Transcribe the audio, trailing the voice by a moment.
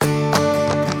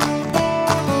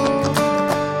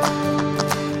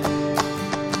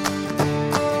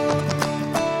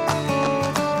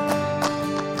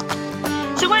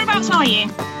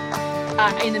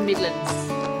In the Midlands.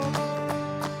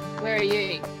 Where are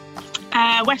you?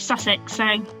 West Sussex,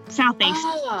 so southeast.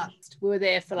 We were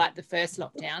there for like the first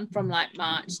lockdown from like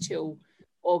March till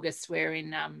August. We're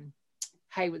in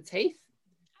Haywards Heath.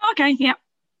 Okay, yeah.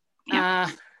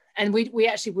 And we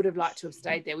actually would have liked to have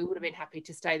stayed there. We would have been happy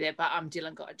to stay there, but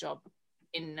Dylan got a job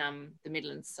in the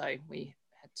Midlands, so we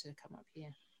had to come up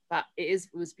here. But it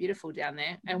was beautiful down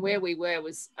there, and where we were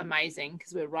was amazing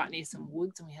because we were right near some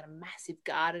woods, and we had a massive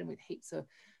garden with heaps of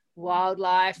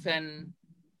wildlife, and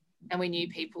we knew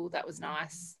people. That was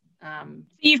nice.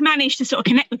 You've managed to sort of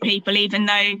connect with people, even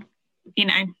though, you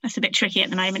know, that's a bit tricky at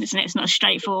the moment, isn't it? It's not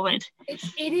straightforward.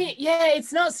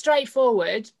 It's not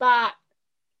straightforward, but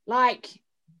like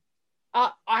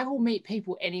I will meet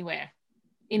people anywhere.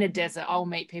 In a desert, I'll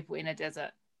meet people in a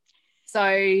desert.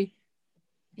 So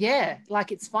yeah,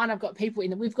 like it's fun. I've got people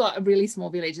we've got a really small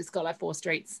village. It's got like 4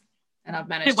 streets, and I've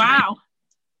managed wow.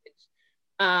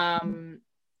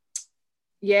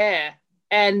 Yeah.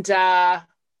 And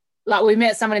like we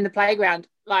met someone in the playground.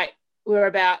 Like we were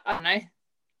about, I don't know,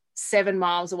 7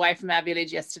 miles away from our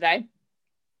village yesterday.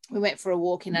 We went for a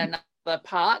walk in another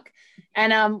park,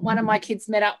 and one of my kids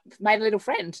made a little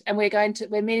friend, and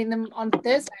we're meeting them on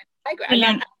Thursday at the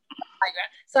playground.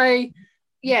 So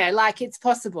yeah, like it's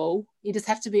possible. You just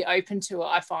have to be open to it,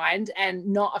 I find, and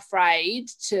not afraid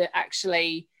to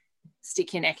actually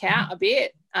stick your neck out a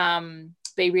bit.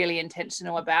 Be really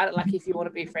intentional about it. Like if you want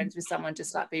to be friends with someone,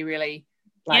 just like be really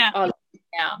like,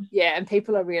 yeah. And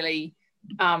people are really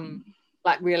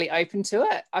like really open to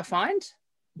it, I find.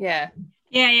 Yeah.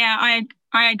 I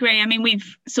agree. I mean,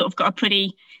 we've sort of got a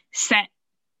pretty set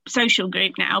social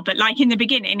group now, but like in the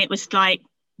beginning, it was like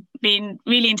being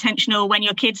really intentional when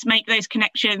your kids make those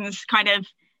connections, kind of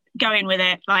going with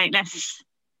it, like let's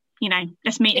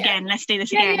meet again, let's do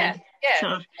this again.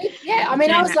 Sort of, I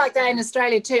mean, I was like that in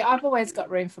Australia too. I've always got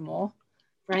room for more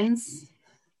friends.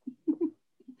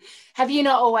 Have you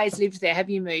not always lived there? Have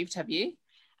you moved? Have you?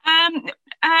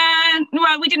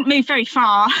 Well, we didn't move very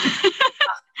far.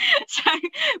 So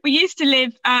we used to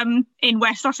live in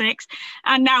West Sussex,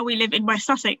 and now we live in West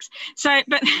Sussex. So,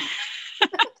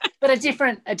 but a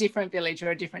different village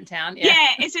or a different town.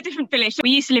 Yeah, it's a different village. So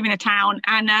we used to live in a town,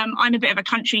 and I'm a bit of a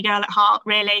country girl at heart,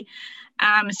 really.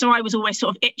 So I was always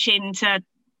sort of itching to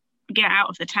get out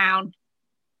of the town.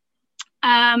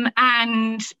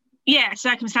 And yeah,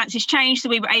 circumstances changed, so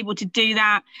we were able to do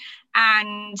that.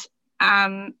 And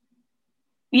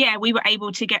we were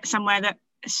able to get somewhere that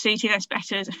suited us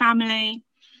better as a family.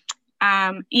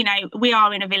 You know, we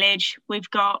are in a village. We've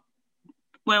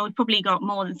probably got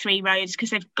more than 3 roads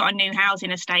because they've got a new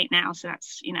housing estate now. So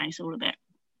that's, you know, it's all a bit.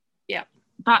 Yeah.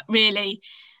 But really,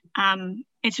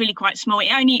 it's really quite small.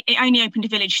 It only opened a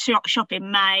village shop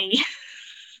in May.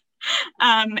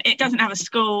 It doesn't have a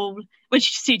school,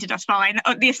 which suited us fine.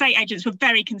 The estate agents were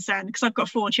very concerned because I've got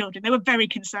 4 children. They were very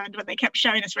concerned when they kept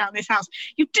showing us around this house.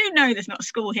 You do know there's not a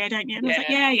school here, don't you? And I was like,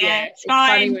 yeah, it's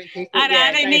fine.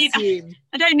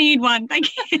 I don't need one. Thank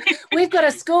you. We've got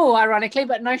a school, ironically,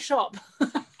 but no shop.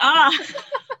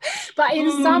 But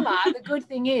in summer, the good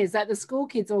thing is that the school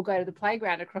kids all go to the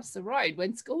playground across the road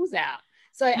when school's out.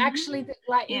 So actually,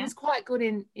 it was quite good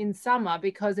in summer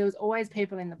because there was always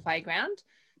people in the playground.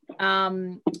 We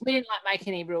didn't like make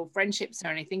any real friendships or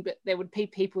anything, but there would be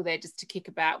people there just to kick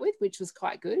about with, which was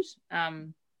quite good.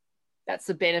 That's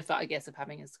the benefit, I guess, of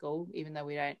having a school, even though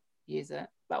we don't use it.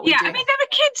 But I mean, there were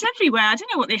kids everywhere. I don't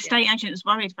know what the estate agent was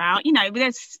worried about. You know,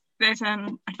 there's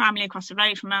a family across the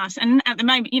road from us, and at the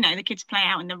moment, you know, the kids play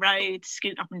out in the road,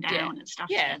 scoot up and down and stuff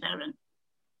together.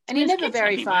 And you're never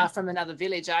very far from another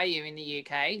village, are you, in the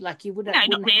UK? Like you wouldn't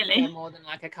not really. Go more than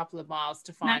like a couple of miles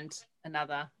to find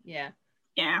another. Yeah.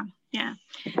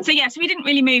 So we didn't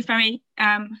really move very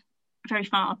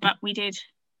far, but we did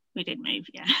move.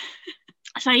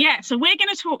 So we're going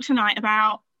to talk tonight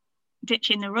about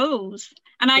ditching the rules,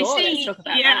 and let's talk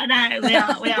about that.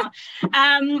 No, we are.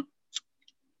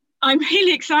 I'm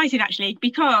really excited actually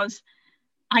because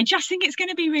I just think it's going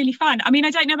to be really fun. I mean,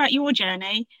 I don't know about your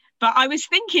journey, but I was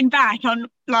thinking back on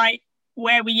like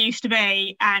where we used to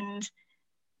be and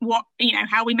what, you know,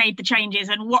 how we made the changes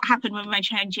and what happened when we made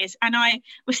changes. And I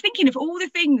was thinking of all the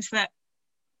things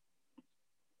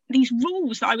these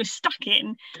rules that I was stuck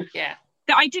in that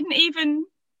I didn't even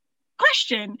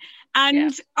question.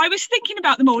 And I was thinking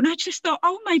about them all, and I just thought,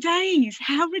 oh my days,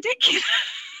 how ridiculous.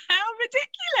 How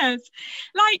ridiculous.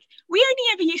 Like, we only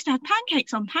ever used to have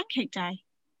pancakes on Pancake Day.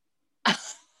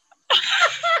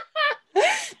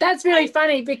 That's really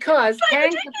funny because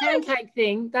the pancake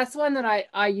thing, that's one that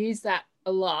I use that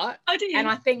a lot. Oh, do you? And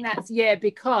I think that's,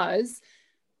 because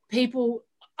people,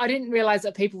 I didn't realise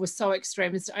that people were so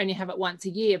extreme as to only have it once a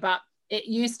year, but it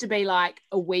used to be like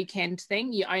a weekend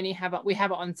thing. You only have it, we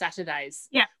have it on Saturdays.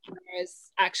 Yeah.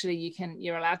 Whereas actually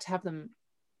you're allowed to have them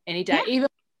any day. Even if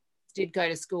I did go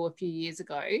to school a few years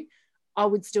ago, I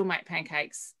would still make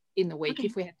pancakes in the week.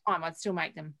 If we had time, I'd still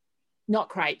make them. Not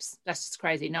crepes. That's just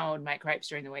crazy. No one would make crepes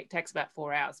during the week. It takes about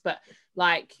 4 hours. But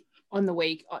like on the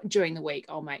week, during the week,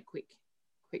 I'll make quick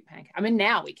pancake. I mean,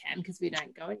 now we can because we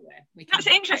don't go anywhere. That's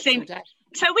interesting.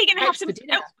 So are we going to have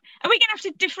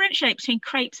to differentiate between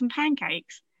crepes and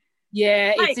pancakes?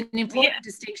 Yeah, it's an important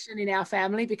distinction in our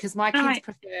family because my kids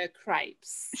prefer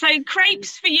crepes. So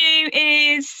crepes for you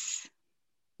is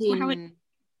thin,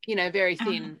 very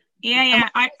thin.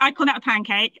 I call that a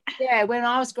pancake. Yeah, when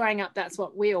I was growing up, that's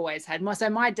what we always had. So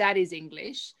my dad is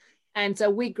English, and so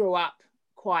we grew up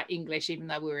quite English, even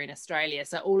though we were in Australia.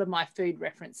 So all of my food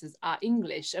references are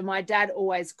English, and my dad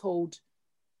always called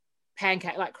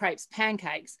crepes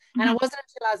pancakes. And it wasn't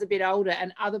until I was a bit older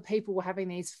and other people were having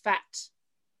these fat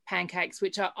pancakes,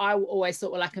 which I always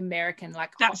thought were like American,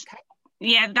 like that's hot cake.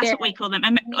 Yeah, that's what we call them.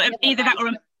 Either that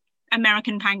or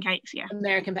American pancakes.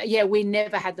 We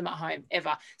never had them at home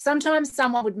ever. Sometimes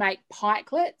someone would make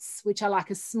pikelets, which are like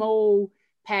a small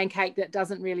pancake that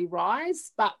doesn't really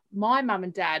rise, but my mum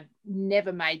and dad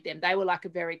never made them. They were like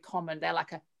they're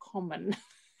like a common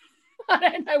I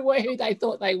don't know who they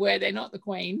thought they were. They're not the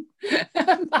queen.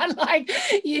 But like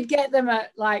you'd get them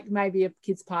at like maybe a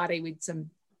kid's party with some,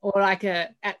 or like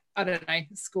at I don't know,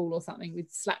 school or something,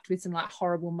 with slapped with some like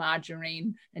horrible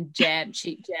margarine and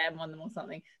cheap jam on them or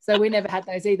something. So we never had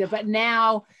those either. But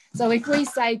now, so if we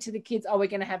say to the kids, we're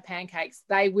going to have pancakes,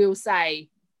 they will say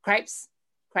crepes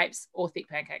or thick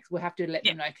pancakes. We'll have to let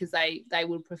them know because they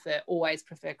will always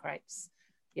prefer crepes.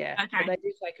 Yeah. Okay. But they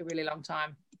do take a really long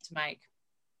time to make.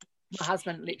 My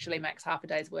husband literally makes half a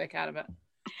day's work out of it.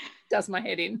 Does my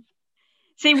head in.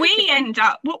 See,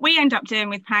 what we end up doing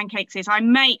with pancakes is I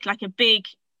make like a big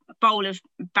bowl of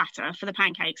batter for the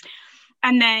pancakes,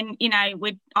 and then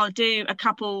I'll do a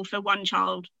couple for one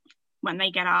child when they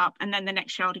get up, and then the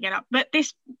next child to get up. But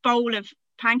this bowl of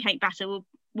pancake batter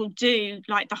will do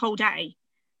like the whole day,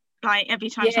 like every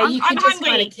time. Yeah, so I'm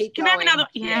hungry. Can I have another?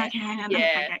 Yeah, okay, another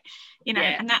pancake.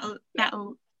 And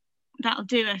that'll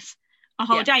do us a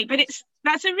whole day. But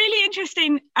that's a really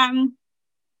interesting.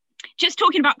 Just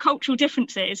talking about cultural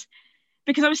differences,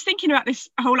 because I was thinking about this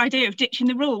whole idea of ditching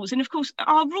the rules, and of course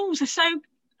our rules are so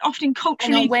often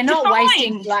culturally we're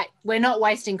not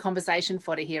wasting conversation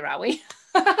fodder here, are we?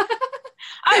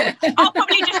 I'll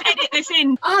probably just edit this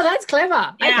in. Oh, that's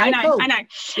clever. Yeah, okay, I know.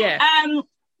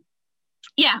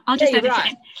 Yeah. I'll just edit it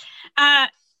in.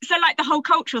 So like the whole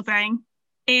cultural thing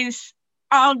is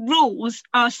our rules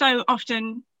are so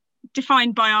often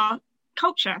defined by our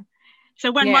culture.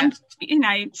 So when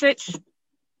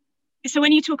so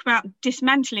when you talk about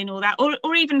dismantling all that,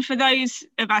 or even for those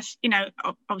of us,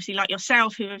 obviously like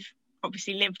yourself who have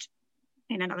obviously lived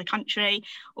in another country,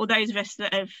 or those of us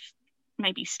that have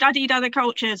maybe studied other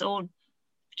cultures or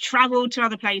traveled to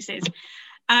other places,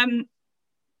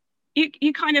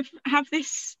 you kind of have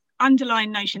this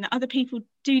underlying notion that other people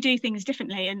do things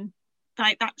differently, and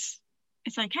like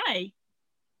it's okay.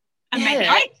 And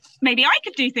maybe I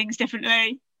could do things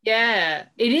differently. Yeah,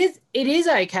 it is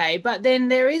okay, but then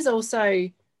there is also,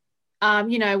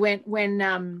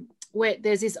 when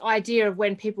there's this idea of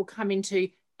when people come into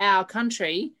our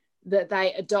country that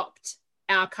they adopt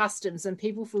our customs, and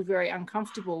people feel very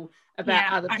uncomfortable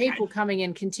about other people coming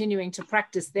and continuing to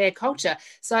practice their culture.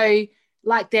 So,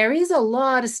 like, there is a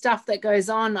lot of stuff that goes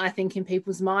on, I think, in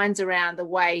people's minds around the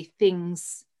way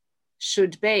things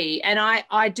should be, and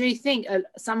I do think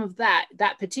some of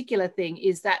that particular thing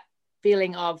is that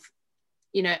feeling of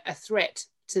a threat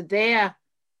to their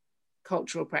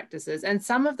cultural practices, and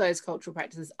some of those cultural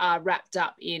practices are wrapped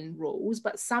up in rules,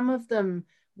 but some of them,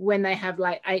 when they have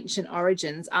like ancient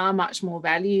origins, are much more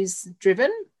values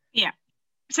driven.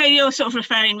 So you're sort of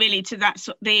referring really to that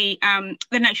the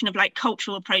notion of like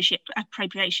cultural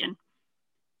appropriation,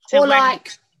 so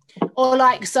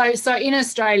so in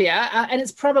Australia, and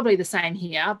it's probably the same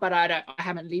here, but I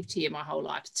haven't lived here my whole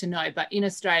life to know, but in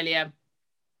Australia,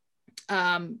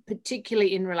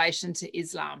 particularly in relation to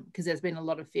Islam, because there's been a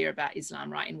lot of fear about Islam,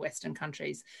 right, in Western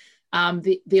countries,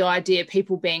 the idea,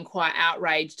 people being quite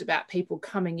outraged about people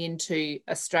coming into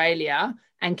Australia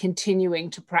and continuing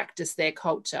to practice their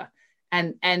culture,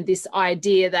 and this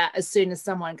idea that as soon as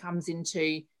someone comes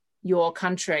into your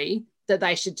country that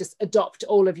they should just adopt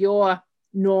all of your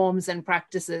norms and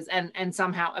practices and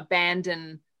somehow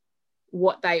abandon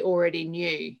what they already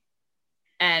knew.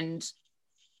 And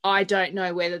I don't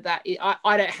know whether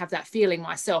I don't have that feeling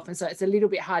myself, and so it's a little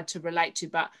bit hard to relate to,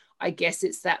 but I guess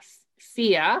it's that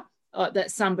fear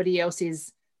that somebody else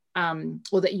is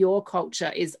or that your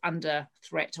culture is under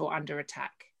threat or under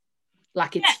attack.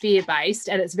 Like, it's fear-based,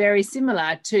 and it's very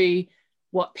similar to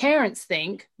what parents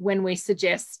think when we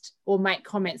suggest or make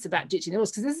comments about ditching the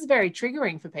rules, because this is very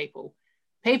triggering for people.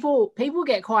 People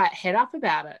get quite head up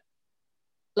about it.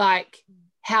 Like,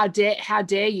 how dare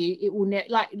you? It will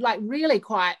like really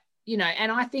quite, you know.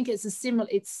 And I think it's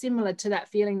similar to that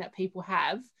feeling that people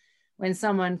have when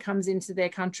someone comes into their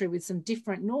country with some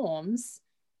different norms.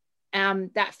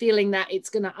 That feeling that it's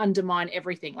going to undermine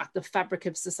everything, like the fabric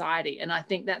of society. And I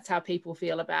think that's how people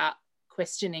feel about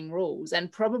questioning rules,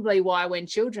 and probably why when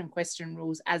children question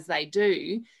rules as they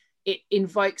do, it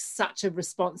invokes such a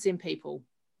response in people.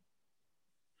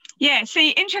 Yeah, see,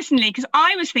 interestingly, because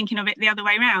I was thinking of it the other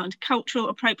way around, cultural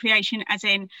appropriation as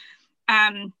in,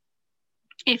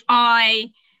 if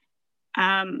I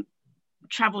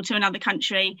travel to another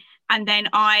country and then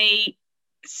I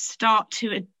start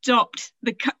to adopt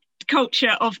the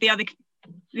culture of the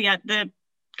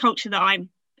culture that I'm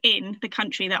in, the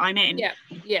country that I'm in.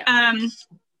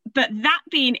 But that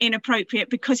being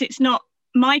inappropriate because it's not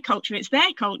my culture, it's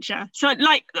their culture. So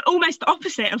like almost the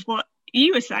opposite of what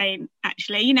you were saying,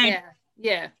 actually, you know.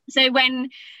 So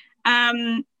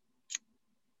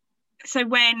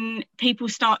when people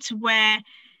start to wear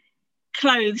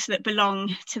clothes that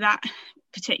belong to that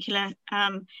particular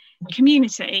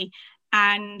community,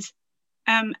 and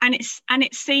it's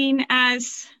seen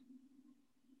as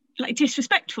like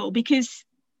disrespectful because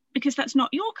that's not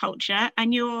your culture,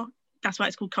 and that's why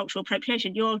it's called cultural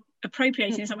appropriation. You're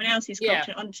appropriating someone else's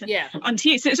culture onto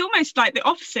you. So it's almost like the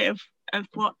opposite of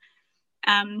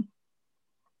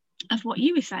what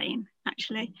you were saying,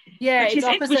 actually. Which is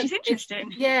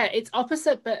interesting. It's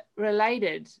opposite but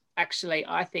related, actually,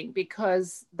 I think,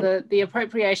 because the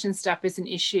appropriation stuff is an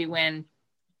issue when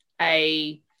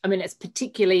it's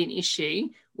particularly an issue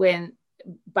when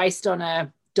based on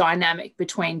a dynamic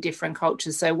between different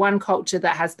cultures. So one culture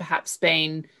that has perhaps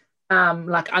been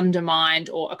like undermined,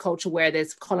 or a culture where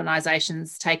there's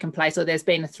colonization's taken place, or there's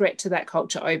been a threat to that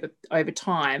culture over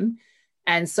time.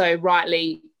 And so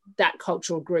rightly, that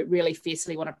cultural group really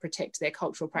fiercely want to protect their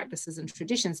cultural practices and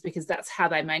traditions because that's how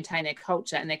they maintain their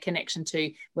culture and their connection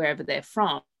to wherever they're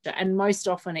from. And most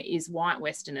often it is white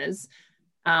Westerners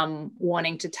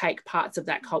wanting to take parts of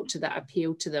that culture that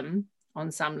appeal to them on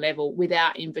some level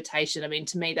without invitation. I mean,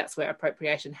 to me, that's where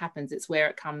appropriation happens. It's where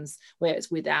it comes, where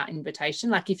it's without invitation.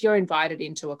 Like if you're invited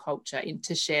into a culture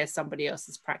to share somebody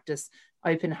else's practice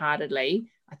open-heartedly,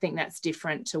 I think that's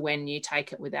different to when you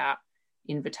take it without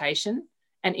invitation.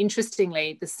 And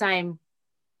interestingly, the same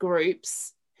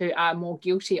groups who are more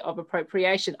guilty of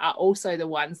appropriation are also the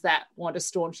ones that want to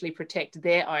staunchly protect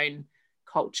their own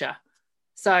culture.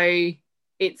 So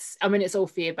it's all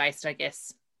fear-based, I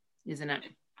guess, isn't it?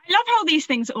 I love how these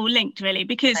things are all linked, really,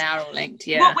 because they are all linked,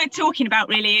 yeah. What we're talking about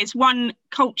really is one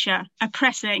culture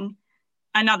oppressing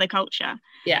another culture.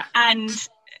 Yeah. And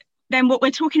then what we're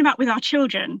talking about with our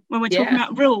children, when we're talking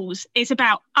about rules, is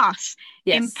about us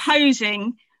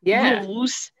imposing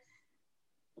rules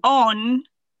on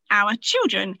our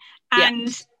children. And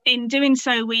in doing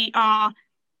so, we are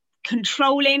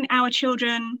controlling our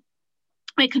children.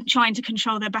 We're trying to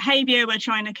control their behaviour. We're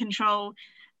trying to control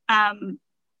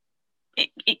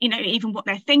even what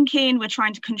they're thinking. We're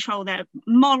trying to control their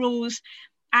morals,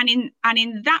 and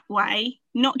in that way,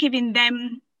 not giving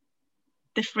them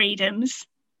the freedoms,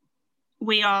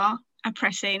 we are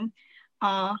oppressing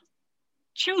our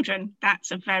children.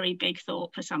 That's a very big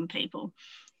thought for some people.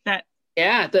 That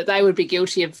they would be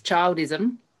guilty of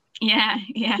childism.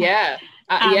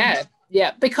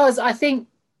 Because I think,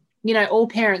 all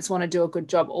parents want to do a good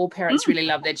job. All parents really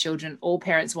love their children. All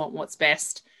parents want what's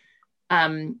best.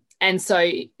 And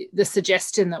so the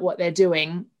suggestion that what they're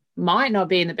doing might not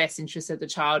be in the best interest of the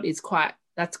child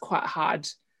that's quite a hard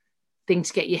thing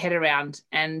to get your head around.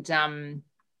 And,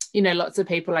 lots of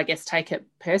people, I guess, take it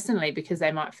personally because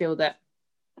they might feel that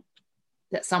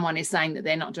someone is saying that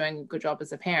they're not doing a good job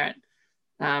as a parent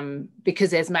because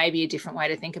there's maybe a different way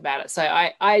to think about it. So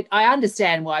I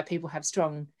understand why people have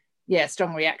strong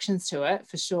reactions to it,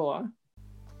 for sure.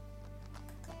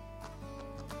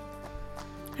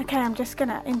 Okay, I'm just going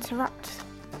to interrupt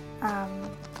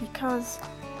because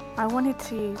I wanted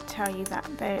to tell you that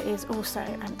there is also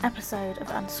an episode of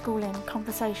Unschooling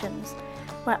Conversations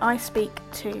where I speak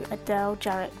to Adele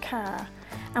Jarrett Kerr,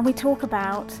 and we talk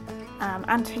about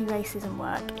anti-racism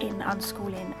work in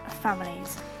unschooling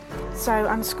families. So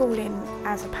unschooling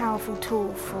as a powerful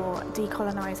tool for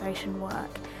decolonisation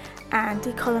work and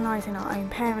decolonising our own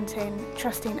parenting,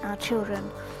 trusting our children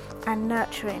and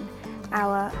nurturing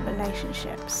our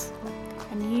relationships.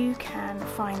 And you can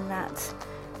find that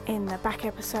in the back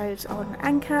episodes on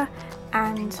Anchor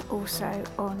and also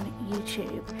on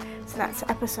YouTube. So that's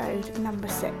episode number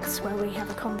 6, where we have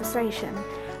a conversation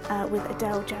with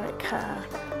Adele Jarrett-Kerr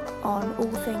on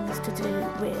all things to do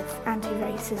with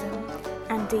anti-racism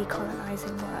and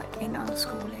decolonising work in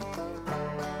unschooling.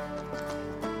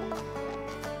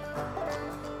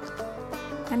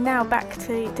 And now back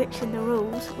to Ditching the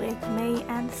Rules with me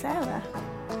and Sarah.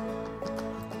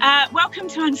 Welcome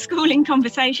to Unschooling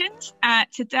Conversations.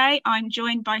 Today I'm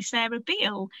joined by Sarah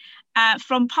Beale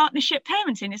from Partnership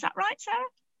Parenting. Is that right, Sarah?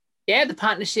 Yeah, the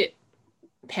Partnership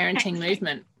Parenting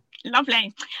movement.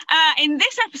 Lovely. In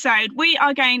this episode, we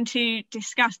are going to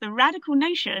discuss the radical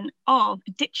notion of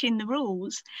ditching the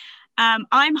rules.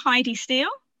 I'm Heidi Steele,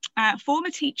 former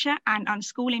teacher and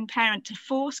unschooling parent to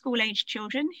 4 school-aged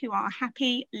children who are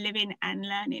happy living and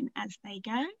learning as they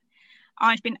go.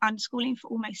 I've been unschooling for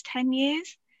almost 10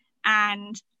 years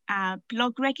and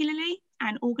blog regularly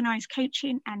and organise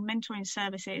coaching and mentoring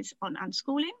services on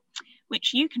unschooling,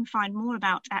 which you can find more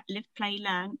about at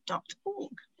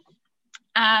liveplaylearn.org.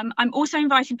 I'm also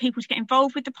inviting people to get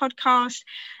involved with the podcast,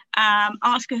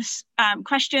 ask us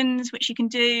questions, which you can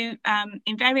do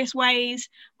in various ways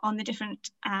on the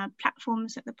different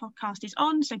platforms that the podcast is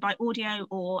on, so by audio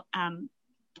or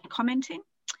commenting.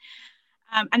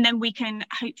 And then we can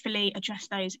hopefully address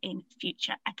those in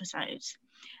future episodes.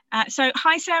 So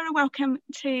hi, Sarah, welcome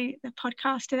to the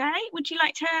podcast today. Would you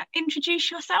like to introduce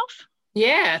yourself?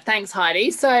 Yeah, thanks, Heidi.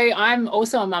 So I'm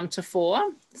also a mum to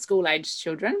 4 school-aged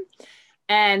children.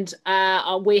 And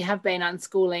we have been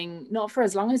unschooling, not for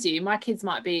as long as you. My kids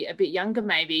might be a bit younger,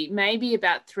 maybe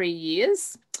about 3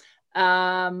 years.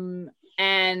 And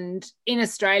in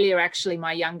Australia, actually,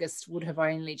 my youngest would have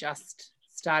only just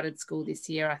started school this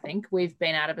year, I think. We've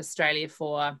been out of Australia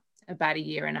for about 1.5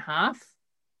 years.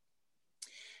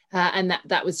 And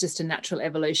that was just a natural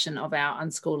evolution of our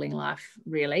unschooling life,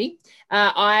 really.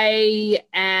 I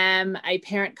am a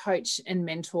parent coach and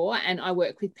mentor, and I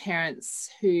work with parents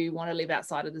who want to live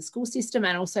outside of the school system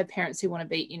and also parents who want to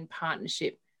be in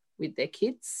partnership with their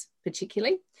kids,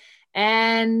 particularly.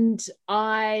 And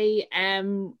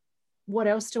what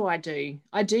else do? I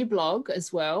do blog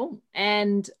as well.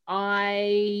 And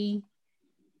I've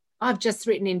just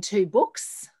written in 2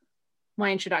 books. My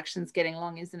introduction's getting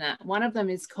long, isn't it? One of them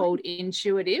is called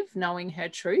Intuitive, Knowing Her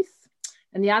Truth.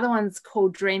 And the other one's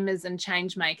called Dreamers and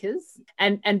Changemakers.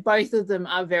 And both of them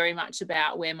are very much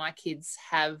about where my kids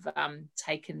have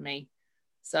taken me.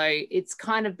 So it's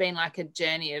kind of been like a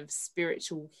journey of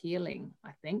spiritual healing,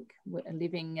 I think,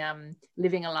 living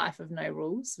a life of no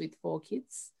rules with 4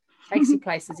 kids. Takes you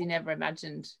places you never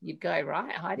imagined you'd go,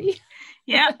 right, Heidi?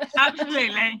 Yeah,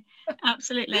 absolutely.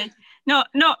 Absolutely.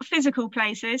 Not physical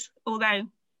places, although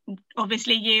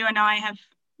obviously you and I have.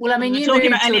 Well, I mean, you moved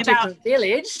to a different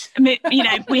village. You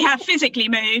know, we have physically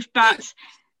moved, but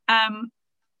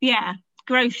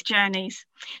growth journeys.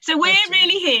 So we're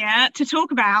really here to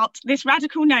talk about this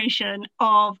radical notion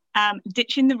of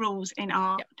ditching the rules in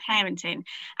our parenting.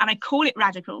 And I call it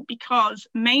radical because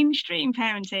mainstream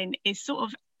parenting is sort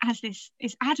of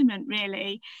is adamant,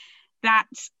 really, that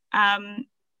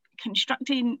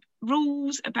constructing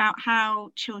rules about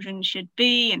how children should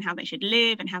be and how they should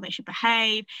live and how they should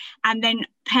behave, and then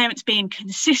parents being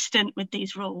consistent with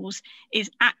these rules is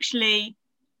actually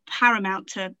paramount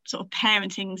to sort of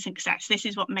parenting success. This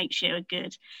is what makes you a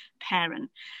good parent.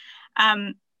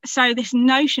 So this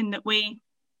notion that we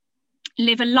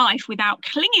live a life without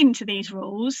clinging to these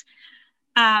rules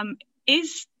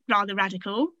is rather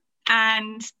radical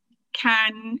and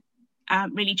can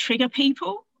really trigger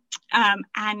people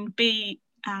and be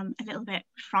a little bit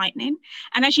frightening.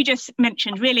 And as you just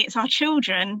mentioned, really it's our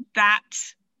children that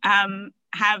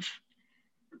have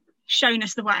shown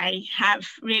us the way, have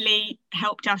really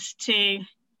helped us to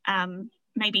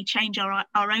maybe change our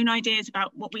own ideas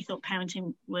about what we thought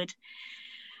parenting would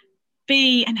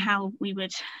be and how we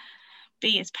would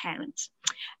be as parents.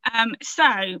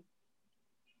 So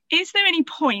is there any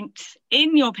point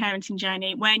in your parenting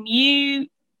journey when you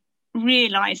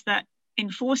realised that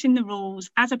enforcing the rules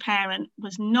as a parent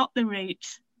was not the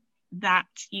route that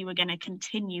you were going to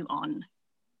continue on?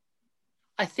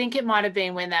 I think it might have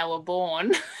been when they were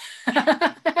born.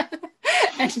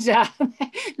 And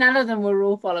none of them were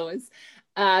rule followers.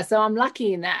 So I'm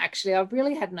lucky in that, actually. I've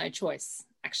really had no choice,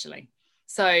 actually.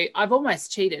 So I've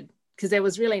almost cheated because there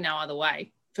was really no other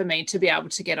way for me to be able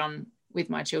to get on with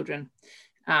my children,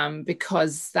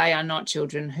 because they are not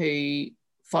children who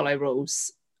follow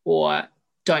rules or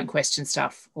don't question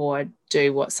stuff or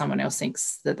do what someone else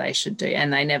thinks that they should do,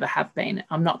 and they never have been.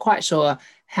 I'm not quite sure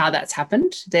how that's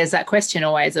happened. There's that question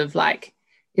always of like,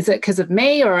 Is it because of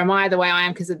me, or am I the way I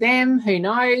am because of them? Who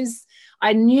knows?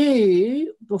 I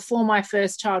knew before my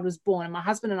first child was born, and my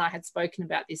husband and I had spoken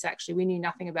about this actually, we knew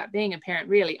nothing about being a parent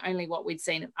really, only what we'd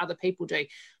seen other people do.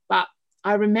 But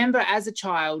I remember as a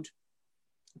child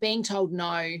being told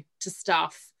no to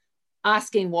stuff,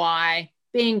 asking why,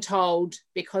 being told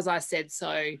because I said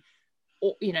so,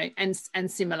 or, you know, and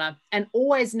similar, and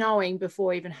always knowing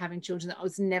before even having children that I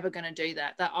was never going to do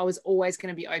that, that I was always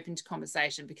going to be open to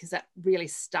conversation, because that really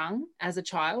stung as a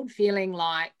child, feeling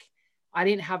like I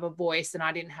didn't have a voice and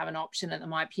I didn't have an option, and that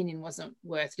my opinion wasn't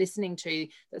worth listening to,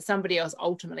 that somebody else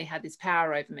ultimately had this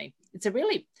power over me. It's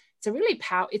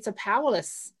a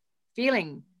powerless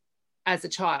feeling as a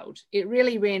child. It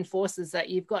really reinforces that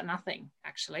you've got nothing,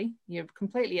 actually. You're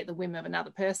completely at the whim of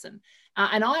another person.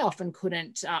 And I often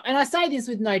couldn't, and I say this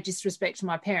with no disrespect to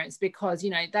my parents, because, you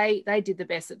know, they did the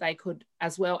best that they could,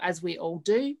 as well as we all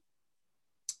do.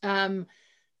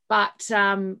 But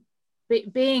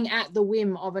being at the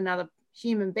whim of another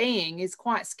human being is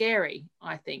quite scary,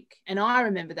 I think. And I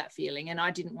remember that feeling, and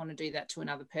I didn't want to do that to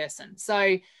another person.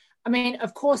 So, I mean,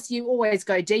 of course, you always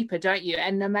go deeper, don't you?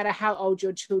 And no matter how old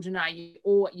your children are,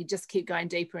 you just keep going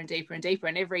deeper and deeper and deeper.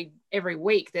 And every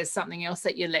week there's something else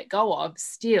that you let go of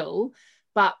still.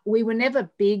 But we were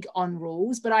never big on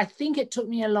rules. But I think it took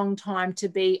me a long time to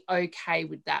be okay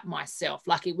with that myself.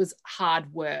 Like, it was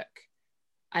hard work.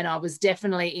 And I was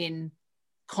definitely in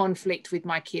conflict with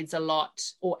my kids a lot,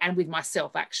 and with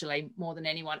myself actually more than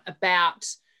anyone, about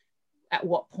at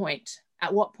what point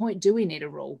do we need a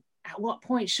rule? At what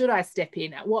point should I step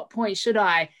in? At what point should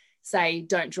I say,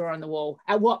 don't draw on the wall?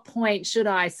 At what point should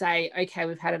I say, okay,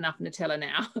 we've had enough Nutella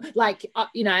now? Like,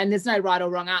 you know, and there's no right or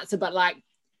wrong answer, but like,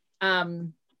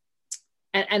 and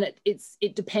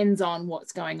it depends on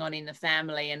what's going on in the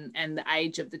family and the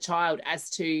age of the child as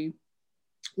to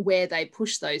where they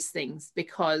push those things.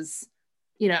 Because,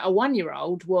 you know, a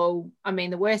 1-year-old, well, I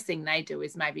mean, the worst thing they do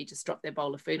is maybe just drop their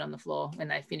bowl of food on the floor when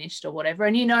they finished or whatever.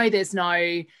 And, you know, there's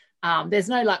no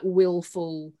like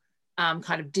willful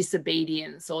kind of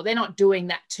disobedience, or they're not doing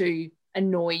that to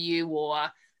annoy you,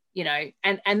 or, you know,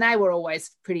 and they were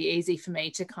always pretty easy for me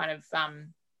to kind of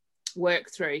work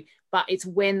through. But it's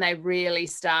when they really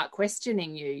start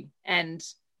questioning you and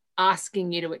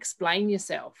asking you to explain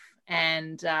yourself,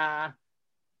 and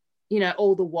you know,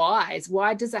 all the whys.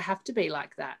 Why does it have to be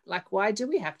like that? Like, why do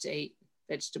we have to eat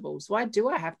vegetables? Why do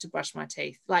I have to brush my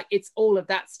teeth? Like, it's all of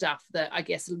that stuff that I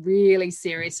guess really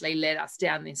seriously led us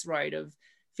down this road of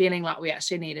feeling like we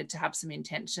actually needed to have some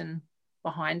intention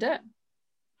behind it.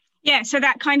 Yeah, so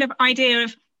that kind of idea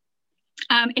of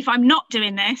if I'm not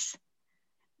doing this,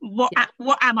 what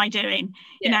am I doing?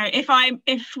 Yeah. You know,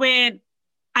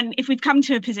 if we've come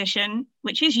to a position,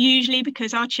 which is usually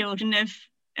because our children have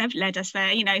led us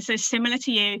there, you know, so similar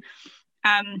to you,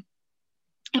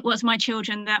 it was my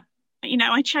children that, you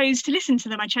know, I chose to listen to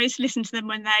them. I chose to listen to them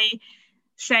when they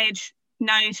said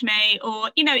no to me,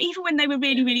 or, you know, even when they were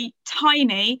really, really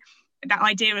tiny, that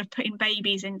idea of putting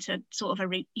babies into sort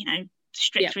of a, you know,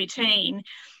 strict routine,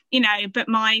 you know, but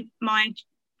my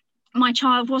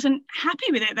child wasn't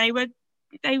happy with it.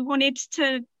 They wanted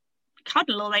to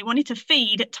cuddle, or they wanted to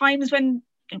feed at times when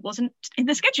it wasn't in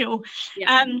the schedule.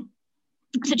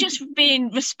 So just being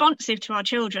responsive to our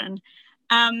children,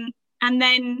 and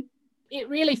then it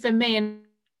really, for me, and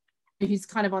who's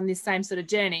kind of on this same sort of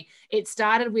journey, it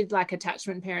started with like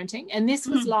attachment parenting, and this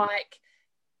was like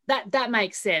that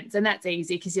makes sense, and that's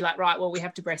easy because you're like, right, well, we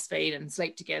have to breastfeed and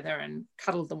sleep together and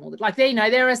cuddle them all. Like, you know,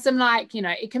 there are some, like, you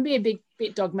know, it can be a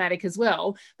bit dogmatic as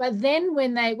well, but then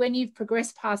when you've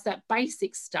progressed past that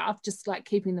basic stuff, just like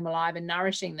keeping them alive and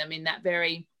nourishing them in that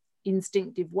very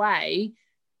instinctive way,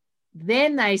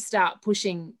 then they start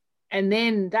pushing. And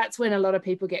then that's when a lot of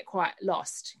people get quite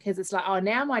lost, because it's like, oh,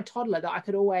 now my toddler that I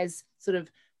could always sort of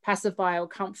pacify or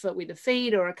comfort with a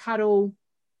feed or a cuddle,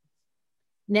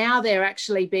 now they're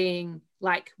actually being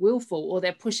like willful, or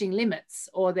they're pushing limits,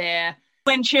 or they're...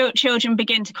 When children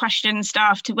begin to question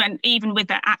stuff, to when even with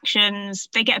their actions,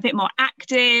 they get a bit more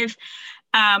active,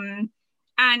 and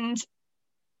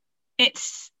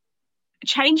it's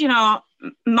changing our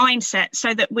mindset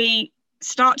so that we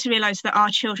start to realise that our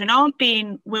children aren't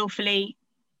being willfully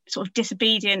sort of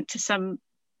disobedient to some,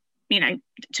 you know,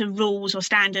 to rules or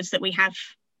standards that we have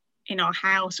in our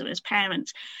house or as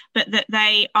parents, but that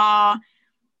they are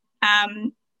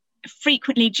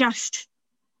frequently just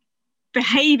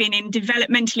behaving in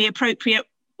developmentally appropriate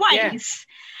ways.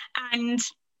 And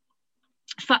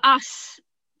for us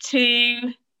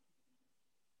to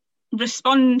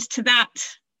respond to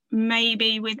that,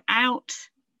 maybe without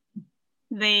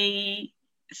the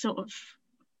sort of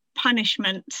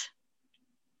punishment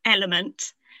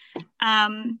element,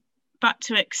 but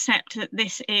to accept that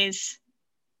this is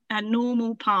a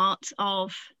normal part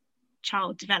of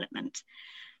child development.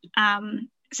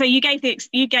 So you gave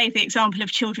the example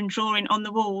of children drawing on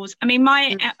the walls. I mean,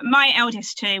 my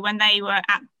eldest two, when they were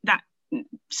at that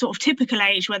sort of typical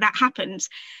age where that happens,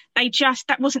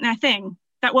 that wasn't their thing.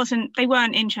 They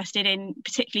weren't interested in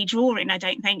particularly drawing. I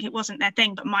don't think it wasn't their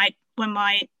thing. But when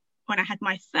I had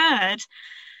my third,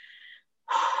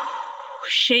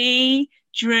 she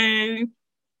drew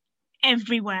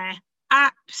everywhere,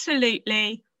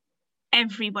 absolutely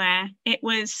everywhere. It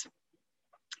was,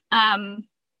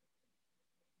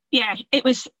 it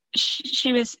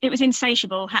was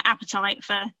insatiable, her appetite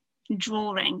for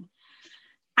drawing.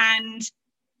 And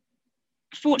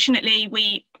fortunately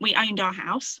we owned our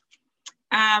house,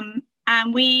 and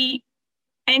we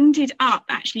ended up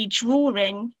actually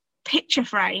drawing picture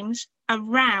frames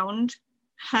around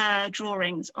her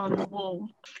drawings on the wall.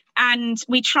 And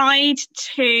we tried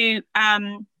to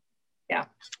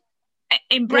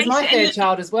embrace it. My third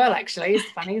child as well, actually.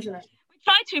 It's funny, isn't it? We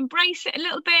tried to embrace it a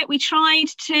little bit. We tried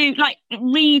to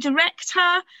redirect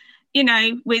her,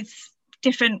 with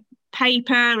different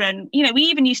paper, and we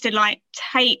even used to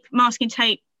masking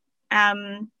tape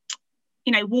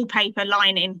wallpaper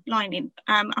lining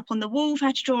up on the wall for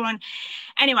her to draw on.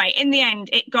 Anyway, in the end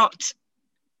it got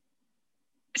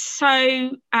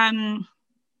so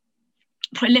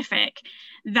prolific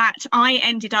that I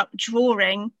ended up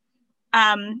drawing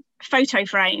photo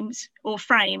frames, or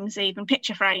frames, even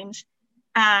picture frames,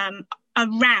 around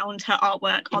her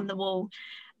artwork on the wall,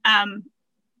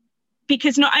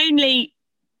 because not only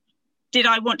did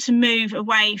I want to move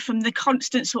away from the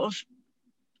constant sort of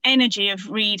energy of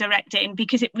redirecting,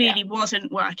 because it really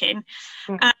wasn't working,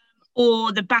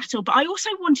 or the battle, but I also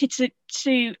wanted to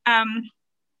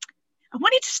I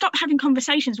wanted to stop having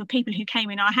conversations with people who came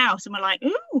in our house and were like,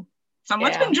 ooh,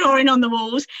 someone's been drawing on the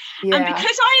walls. And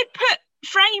because I had put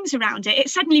frames around it, it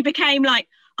suddenly became like,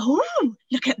 oh,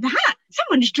 look at that,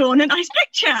 someone's drawn a nice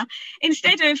picture,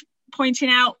 instead of pointing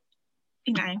out,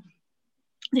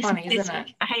 this funny, isn't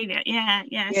it? Behaviour. Yeah.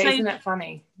 So, isn't it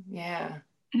funny? Yeah.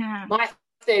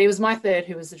 It was my third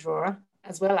who was the drawer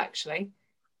as well, actually.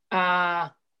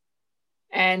 And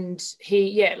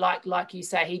he, like you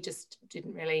say, he just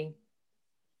didn't really.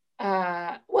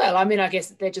 I guess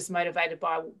they're just motivated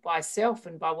by self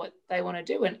and by what they want to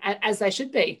do, and as they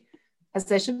should be.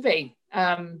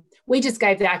 We just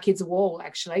gave our kids a wall,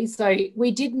 actually. So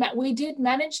we did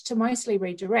manage to mostly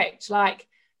redirect. Like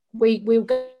we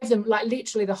gave them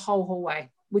literally the whole hallway,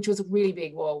 which was a really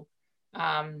big wall.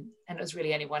 And it was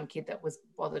really only one kid that was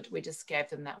bothered. We just gave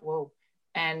them that wall.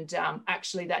 And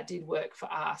actually that did work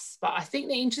for us. But I think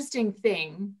the interesting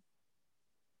thing,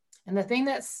 and the thing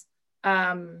that's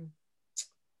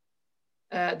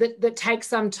that takes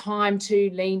some time to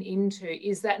lean into,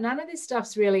 is that none of this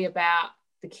stuff's really about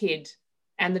the kid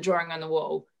and the drawing on the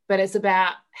wall, but it's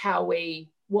about how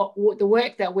what the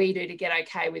work that we do to get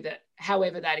okay with it,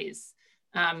 however that is.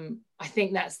 I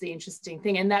think that's the interesting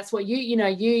thing, and that's what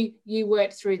you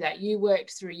worked through. That you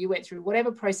went through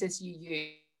whatever process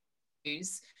you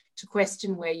use to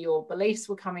question where your beliefs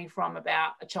were coming from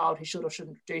about a child who should or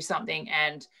shouldn't do something,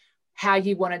 and how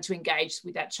you wanted to engage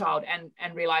with that child, and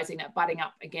realizing that butting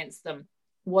up against them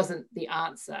wasn't the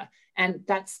answer. And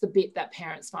that's the bit that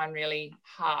parents find really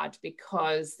hard,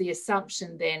 because the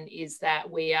assumption then is that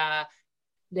we are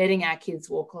letting our kids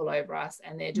walk all over us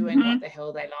and they're doing what the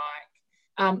hell they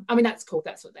like. That's cool.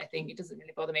 That's what they think. It doesn't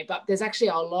really bother me. But there's actually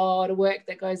a lot of work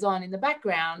that goes on in the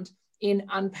background in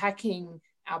unpacking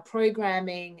our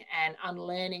programming and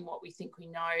unlearning what we think we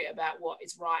know about what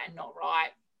is right and not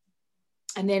right,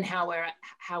 and then how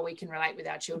we can relate with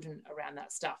our children around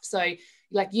that stuff. So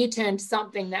you turned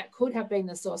something that could have been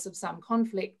the source of some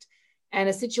conflict, and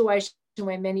a situation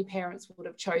where many parents would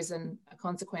have chosen a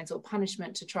consequence or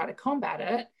punishment to try to combat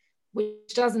it,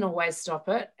 which doesn't always stop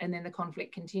it, and then the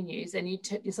conflict continues, and you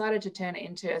decided to turn it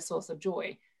into a source of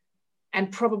joy.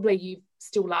 And probably you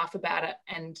still laugh about it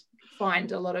and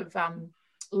find a lot of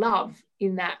love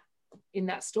in that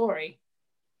story.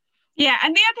 Yeah,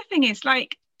 and the other thing is,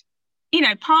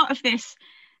 part of this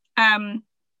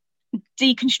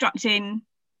deconstructing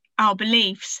our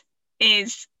beliefs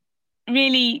is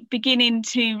really beginning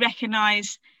to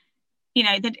recognise,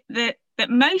 that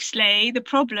mostly the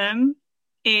problem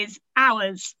is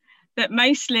ours, that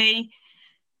mostly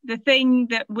the thing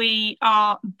that we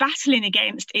are battling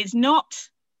against is not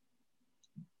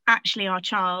actually our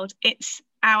child, it's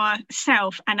our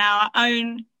self and our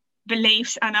own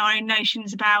beliefs and our own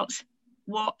notions about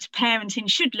what parenting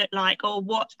should look like, or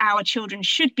what our children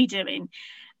should be doing.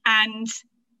 And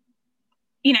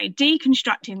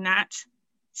deconstructing that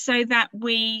so that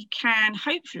we can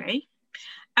hopefully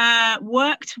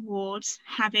work towards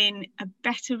having a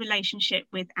better relationship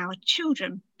with our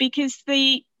children. Because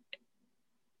the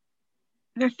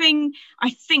thing I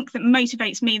think that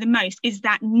motivates me the most is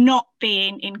that not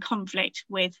being in conflict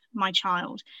with my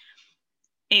child,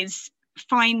 is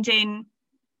finding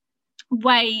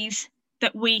ways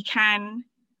that we can,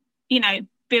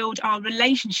 build our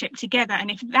relationship together. And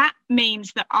if that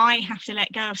means that I have to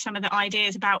let go of some of the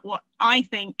ideas about what I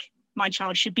think my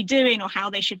child should be doing or how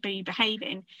they should be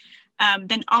behaving,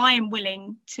 then I am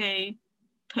willing to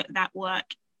put that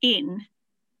work in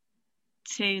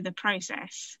to the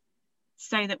process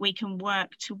so that we can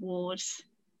work towards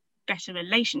better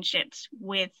relationships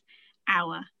with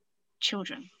our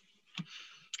children.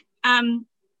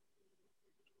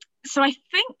 So I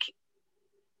think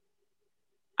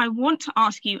I want to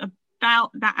ask you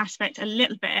about that aspect a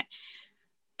little bit,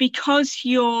 because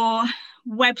your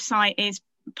website is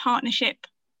Partnership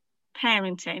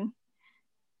Parenting.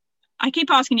 I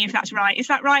keep asking you if that's right. Is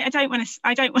that right? I don't want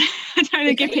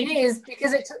to give people... It is,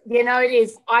 because it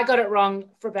is. I got it wrong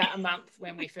for about a month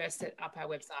when we first set up our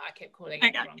website. I kept calling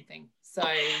it the wrong thing. So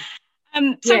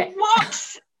sure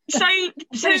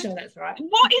that's right.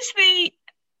 What is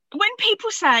when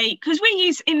people say, because we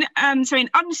use in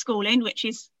unschooling, which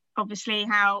is obviously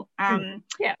how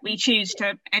we choose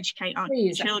to educate our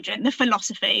children, the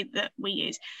philosophy that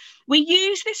we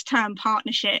use this term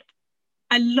partnership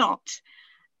a lot.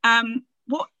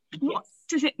 What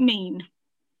does it mean?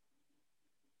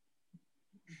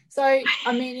 So,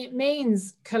 it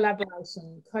means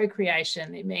collaboration,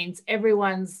 co-creation. It means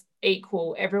everyone's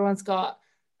equal. Everyone's got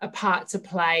a part to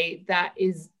play that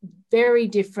is very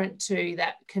different to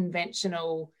that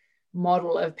conventional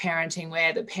model of parenting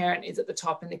where the parent is at the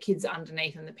top and the kids are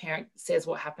underneath and the parent says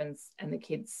what happens and the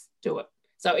kids do it.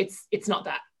 So it's not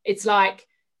that. It's like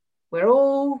we're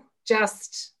all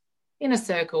just in a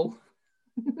circle,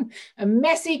 a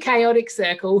messy, chaotic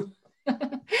circle.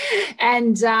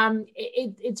 And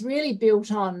it's really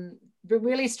built on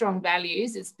really strong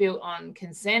values. It's built on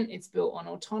consent. It's built on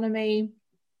autonomy.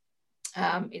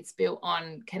 It's built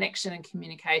on connection and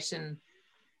communication.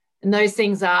 And those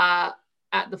things are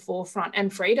at the forefront,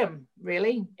 and freedom,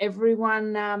 really.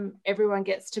 Everyone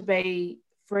gets to be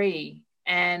free.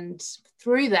 And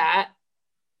through that,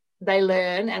 they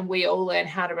learn, and we all learn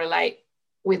how to relate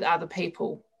with other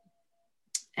people.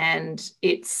 And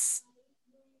it's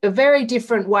a very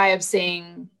different way of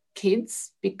seeing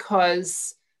kids,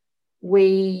 because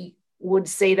we would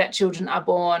see that children are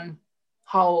born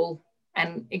whole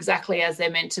and exactly as they're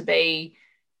meant to be,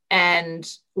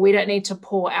 and we don't need to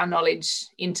pour our knowledge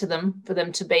into them for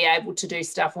them to be able to do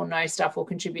stuff or know stuff or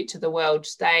contribute to the world.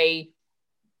 They,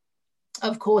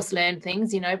 of course, learn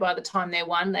things, by the time they're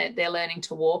one, they're learning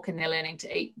to walk and they're learning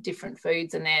to eat different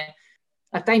foods, and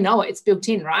they know it, it's built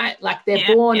in, right? Like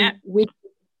they're born with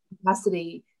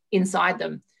capacity inside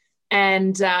them.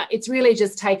 And it's really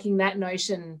just taking that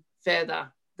notion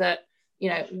further, that,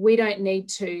 we don't need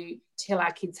to tell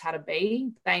our kids how to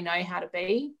be. They know how to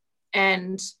be.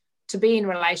 And to be in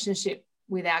relationship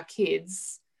with our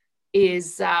kids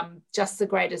is just the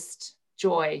greatest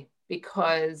joy,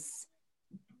 because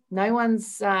no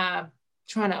one's trying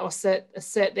to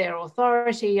assert their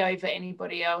authority over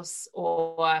anybody else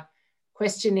or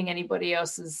questioning anybody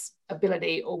else's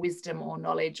ability or wisdom or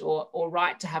knowledge or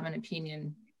right to have an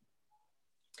opinion.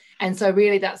 And so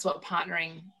really that's what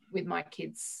partnering with my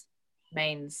kids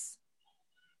means.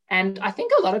 And I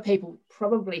think a lot of people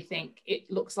probably think it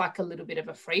looks like a little bit of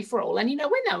a free-for-all. And,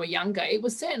 when they were younger, it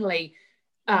was certainly,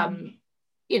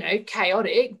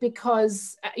 chaotic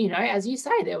because, as you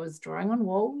say, there was drawing on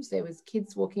walls, there was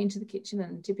kids walking into the kitchen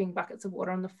and tipping buckets of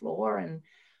water on the floor. And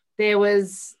there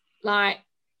was I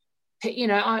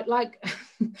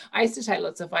used to take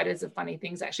lots of photos of funny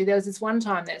things, actually. There was this one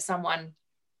time that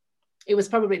it was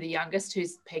probably the youngest,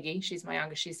 who's Peggy. She's my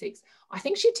youngest, she's 6. I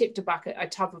think she tipped a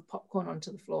tub of popcorn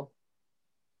onto the floor.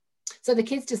 So the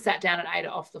kids just sat down and ate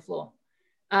it off the floor.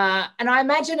 And I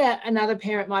imagine another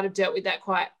parent might have dealt with that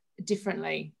quite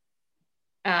differently.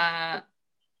 And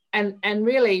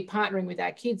really partnering with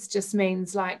our kids just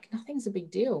means nothing's a big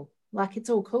deal.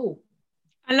 It's all cool.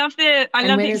 I love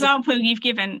the example you've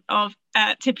given of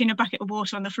tipping a bucket of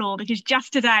water on the floor, because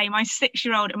just today my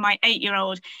 6-year-old and my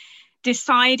 8-year-old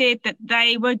decided that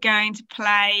they were going to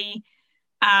play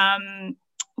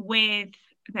with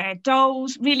their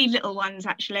dolls, really little ones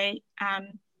actually,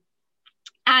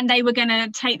 and they were going to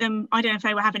take them, I don't know if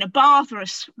they were having a bath or a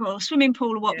swimming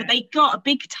pool or what, but they got a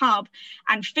big tub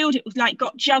and filled it with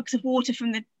got jugs of water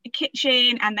from the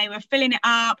kitchen, and they were filling it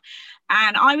up,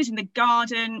 And I was in the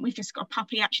garden. We've just got a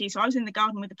puppy, actually. So I was in the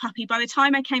garden with the puppy. By the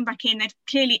time I came back in, they'd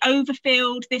clearly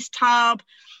overfilled this tub.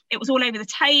 It was all over the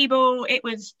table. It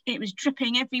was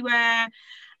dripping everywhere.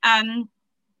 And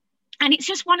it's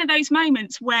just one of those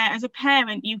moments where, as a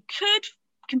parent, you could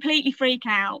completely freak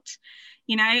out,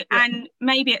 you know, and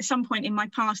maybe at some point in my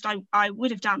past I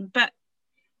would have done. But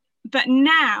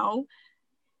now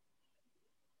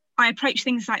I approach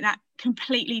things like that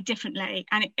completely differently,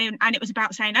 and it was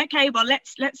about saying, okay, well,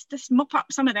 let's just mop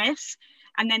up some of this,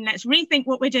 and then let's rethink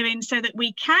what we're doing so that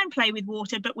we can play with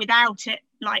water, but without it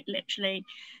like literally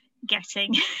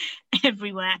getting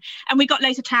everywhere. And we got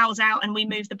loads of towels out, and we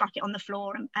moved the bucket on the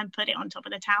floor and put it on top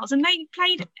of the towels, and they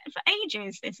played for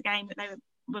ages this game that they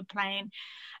were playing.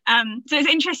 So it's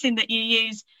interesting that you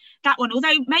use that one,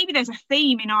 although maybe there's a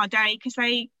theme in our day, because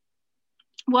they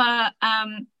were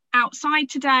outside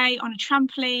today on a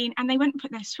trampoline, and they went and put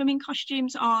their swimming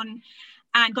costumes on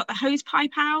and got the hose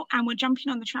pipe out and were jumping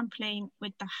on the trampoline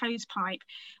with the hose pipe,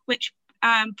 which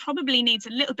probably needs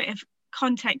a little bit of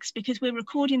context, because we're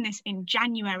recording this in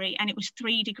January and it was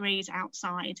 3 degrees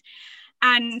outside.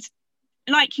 And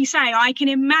like you say, I can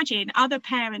imagine other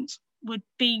parents would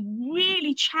be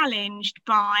really challenged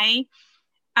by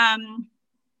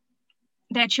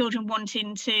their children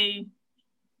wanting to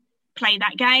play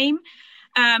that game.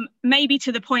 Maybe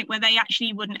to the point where they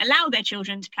actually wouldn't allow their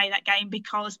children to play that game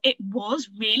because it was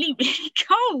really, really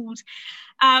cold.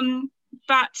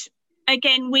 But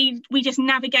again, we just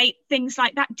navigate things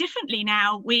like that differently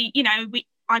now.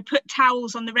 I put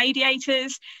towels on the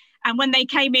radiators, and when they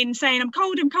came in saying, I'm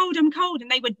cold, and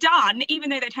they were done,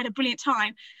 even though they'd had a brilliant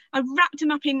time, I wrapped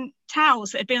them up in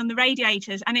towels that had been on the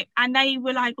radiators, and they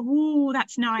were like, oh,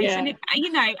 that's nice. Yeah. And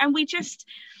and we just,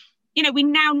 we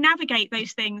now navigate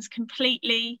those things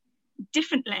completely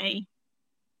differently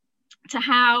to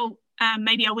how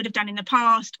maybe I would have done in the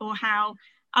past, or how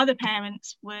other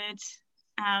parents would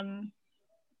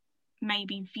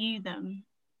maybe view them.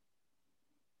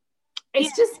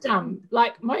 It's just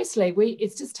mostly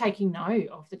it's just taking no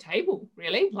off the table,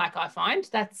 really. Like, I find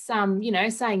that's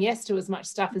saying yes to as much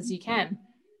stuff as you can,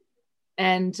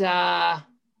 and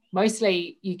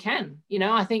mostly you can.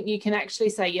 I think you can actually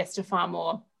say yes to far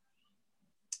more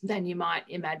than you might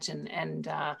imagine, and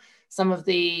some of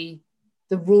the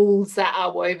rules that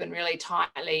are woven really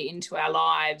tightly into our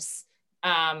lives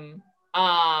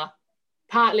are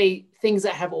partly things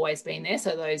that have always been there,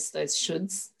 so those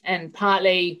shoulds, and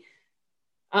partly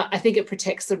I think it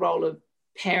protects the role of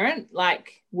parent.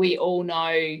 Like, we all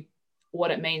know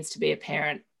what it means to be a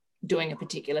parent doing a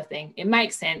particular thing. It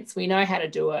makes sense. We know how to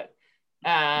do it.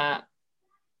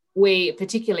 We,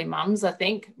 particularly mums, I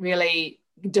think, really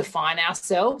define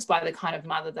ourselves by the kind of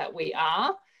mother that we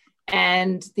are.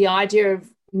 And the idea of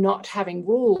not having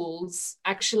rules,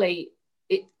 actually,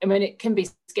 it can be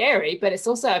scary, but it's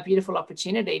also a beautiful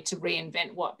opportunity to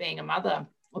reinvent what being a mother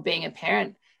or being a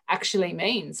parent actually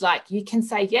means. Like, you can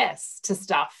say yes to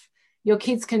stuff. Your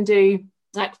kids can do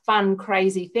like fun,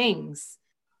 crazy things,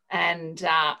 and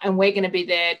we're going to be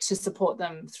there to support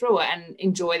them through it and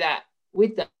enjoy that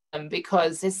with them,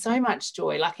 because there's so much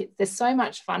joy. Like, there's so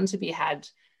much fun to be had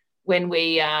when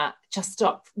we just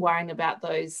stop worrying about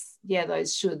those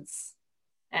shoulds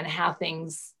and how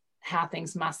things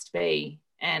must be,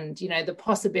 and the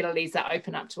possibilities that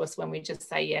open up to us when we just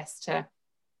say yes to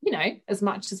as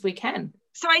much as we can.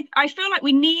 So I feel like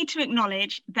we need to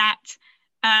acknowledge that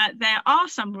there are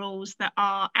some rules that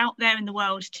are out there in the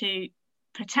world to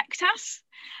protect us,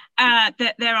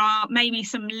 that there are maybe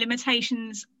some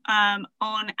limitations on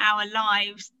our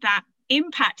lives that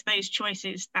impact those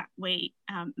choices that we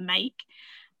make.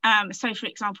 So, for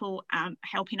example,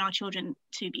 helping our children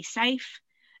to be safe,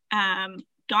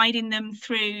 guiding them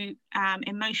through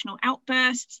emotional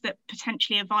outbursts that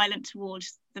potentially are violent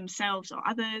towards themselves or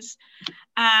others,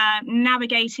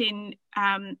 navigating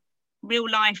real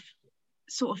life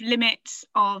sort of limits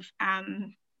of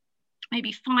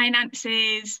maybe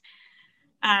finances,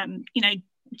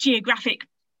 geographic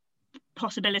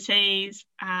possibilities,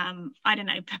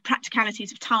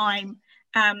 practicalities of time,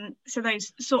 so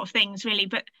those sort of things really.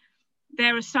 But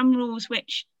there are some rules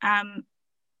which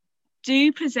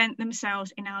do present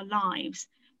themselves in our lives,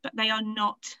 but they are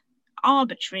not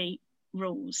arbitrary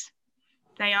rules.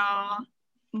 They are,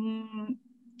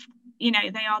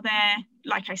 they are there,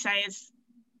 like I say, as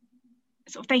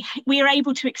sort of we are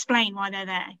able to explain why they're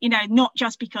there, not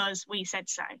just because we said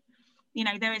so.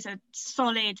 There is a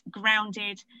solid,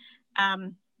 grounded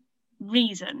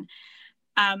reason.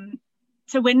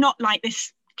 So we're not like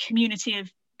this community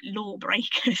of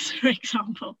lawbreakers, for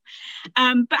example.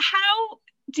 But how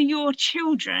do your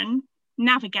children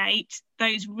navigate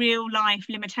those real life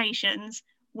limitations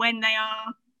when they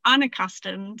are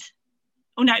unaccustomed,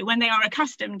 or no, when they are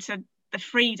accustomed to the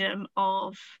freedom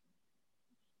of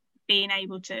being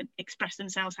able to express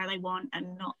themselves how they want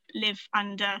and not live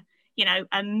under, you know,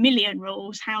 a million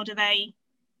rules. How do they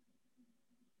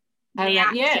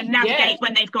react and navigate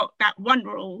when they've got that one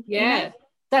rule? Yeah, you know?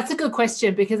 That's a good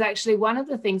question, because actually one of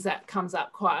the things that comes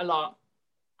up quite a lot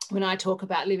when I talk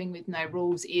about living with no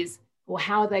rules is, well,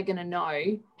 how are they going to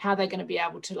know? How are they going to be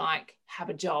able to like have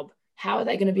a job? How are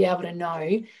they going to be able to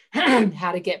know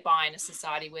how to get by in a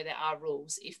society where there are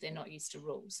rules if they're not used to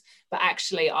rules? But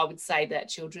actually, I would say that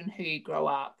children who grow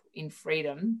up in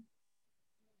freedom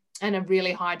and a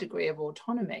really high degree of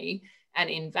autonomy and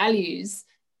in values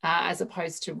as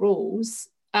opposed to rules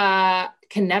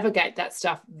can navigate that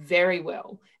stuff very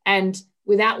well. And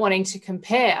without wanting to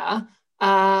compare,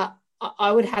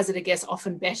 I would hazard a guess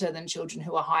often better than children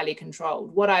who are highly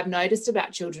controlled. What I've noticed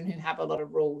about children who have a lot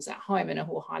of rules at home and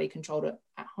who are highly controlled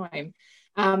at home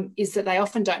is that they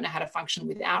often don't know how to function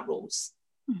without rules,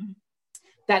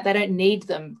 that they don't need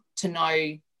them to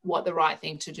know what the right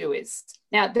thing to do is.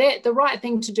 Now, the right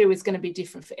thing to do is going to be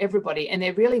different for everybody, and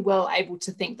they're really well able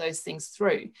to think those things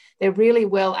through. They're really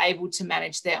well able to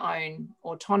manage their own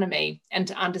autonomy and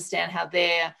to understand how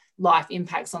their life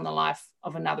impacts on the life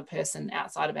of another person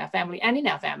outside of our family and in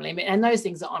our family. And those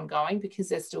things are ongoing because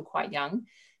they're still quite young.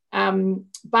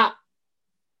 But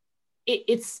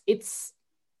it's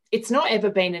not ever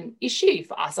been an issue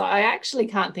for us. I actually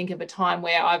can't think of a time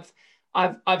where I've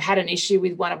had an issue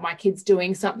with one of my kids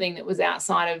doing something that was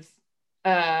outside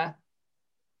of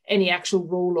any actual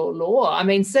rule or law. I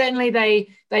mean, certainly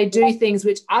they do things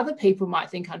which other people might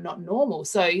think are not normal.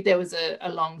 So there was a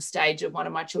long stage of one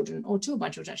of my children, or two of my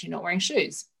children actually, not wearing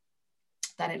shoes.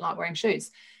 They didn't like wearing shoes.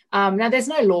 Now, there's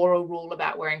no law or rule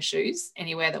about wearing shoes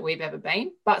anywhere that we've ever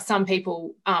been, but some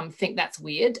people think that's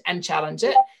weird and challenge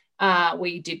it.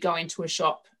 We did go into a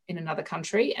shop in another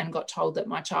country and got told that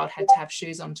my child had to have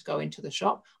shoes on to go into the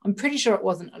shop. I'm pretty sure it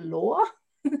wasn't a law,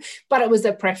 but it was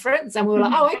a preference. And we were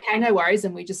like, oh, okay, no worries.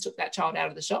 And we just took that child out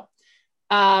of the shop.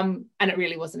 And it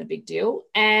really wasn't a big deal.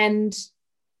 And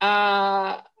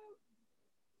I'm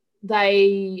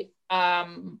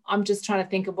just trying to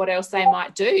think of what else they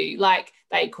might do. Like,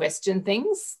 they question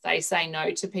things. They say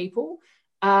no to people.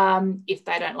 If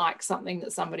they don't like something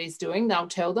that somebody's doing, they'll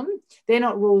tell them. They're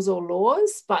not rules or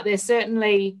laws, but they're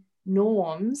certainly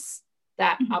norms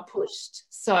that are pushed.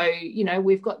 So, you know,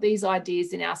 we've got these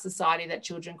ideas in our society that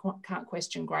children can't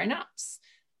question grown-ups.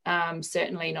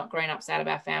 Certainly not grown-ups out of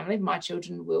our family. My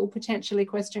children will potentially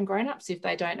question grown-ups if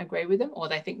they don't agree with them or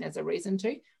they think there's a reason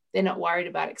to. They're not worried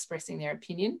about expressing their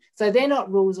opinion. So they're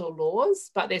not rules or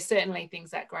laws, but they're certainly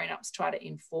things that grown-ups try to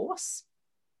enforce,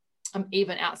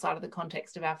 even outside of the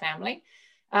context of our family.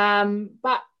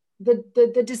 But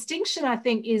the distinction, I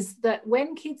think, is that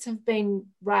when kids have been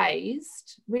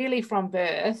raised really from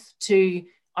birth to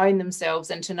own themselves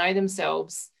and to know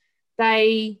themselves,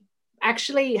 they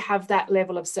actually have that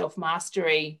level of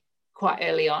self-mastery quite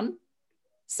early on.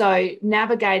 So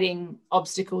navigating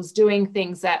obstacles, doing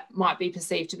things that might be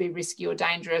perceived to be risky or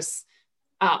dangerous,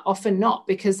 often not,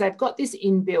 because they've got this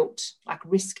inbuilt like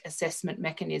risk assessment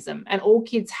mechanism, and all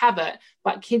kids have it,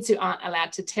 but kids who aren't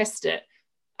allowed to test it,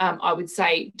 I would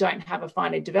say, don't have a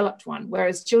finely developed one,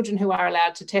 whereas children who are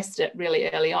allowed to test it really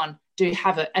early on do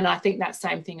have it. And I think that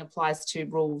same thing applies to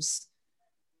rules.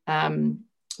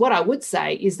 What I would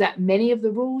say is that many of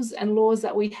the rules and laws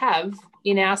that we have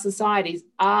in our societies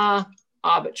are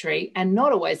arbitrary and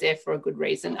not always there for a good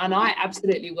reason. And I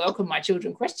absolutely welcome my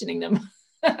children questioning them.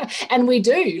 And we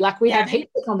do, like, we have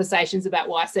heaps of conversations about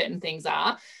why certain things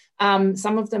are.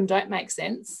 Some of them don't make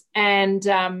sense. And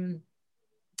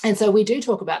so we do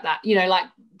talk about that, you know, like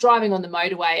driving on the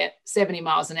motorway at 70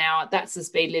 miles an hour, that's the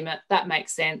speed limit. That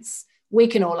makes sense. We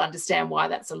can all understand why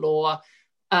that's a law,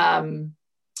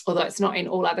 although it's not in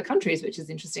all other countries, which is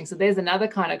interesting. So there's another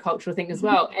kind of cultural thing as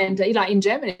well. And, you know, in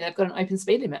Germany, they've got an open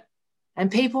speed limit and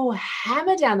people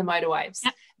hammer down the motorways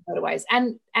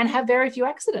and have very few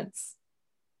accidents.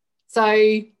 So,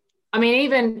 I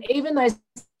mean, even those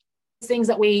things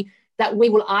that we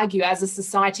will argue as a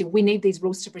society, we need these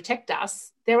rules to protect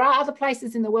us. There are other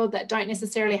places in the world that don't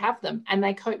necessarily have them, and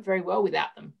they cope very well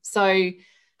without them. So,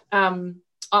 I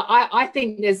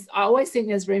always think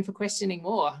there's room for questioning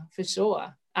more, for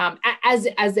sure.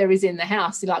 As there is in the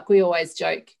house, like we always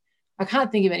joke. I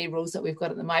can't think of any rules that we've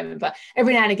got at the moment, but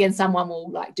every now and again, someone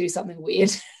will like do something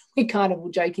weird. We kind of will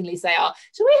jokingly say, "Oh,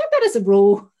 should we have that as a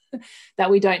rule?" that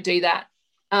we don't do that.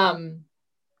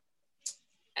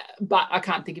 But I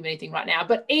can't think of anything right now.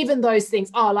 But even those things,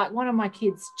 like one of my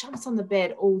kids jumps on the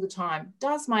bed all the time,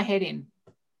 does my head in.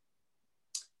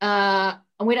 and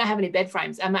we don't have any bed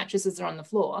frames. Our mattresses are on the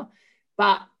floor,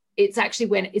 but it's actually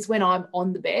when I'm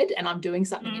on the bed and I'm doing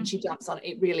something and she jumps on it,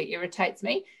 it really irritates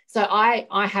me. So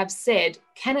I have said,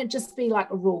 can it just be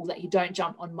like a rule that you don't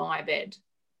jump on my bed?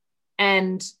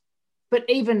 But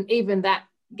even that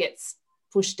gets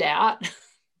pushed out.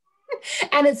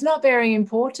 And it's not very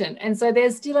important. And so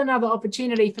there's still another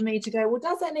opportunity for me to go, well,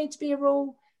 does that need to be a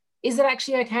rule? Is it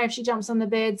actually okay if she jumps on the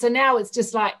bed? So now it's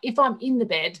just like, if I'm in the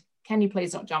bed, can you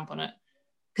please not jump on it?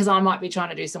 Because I might be trying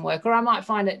to do some work, or I might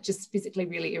find it just physically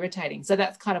really irritating. So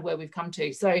that's kind of where we've come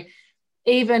to. So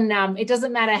even it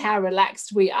doesn't matter how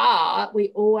relaxed we are, we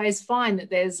always find that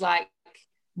there's like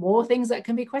more things that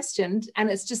can be questioned. And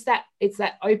it's just that, it's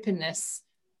that openness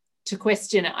to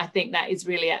question it. I think that is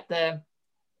really at the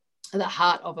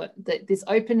heart of it, that this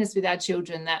openness with our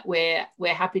children, that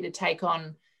we're happy to take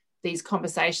on these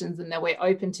conversations and that we're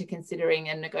open to considering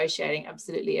and negotiating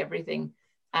absolutely everything.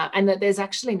 And that there's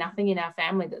actually nothing in our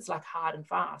family that's like hard and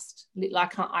fast.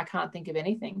 Like I can't think of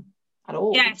anything at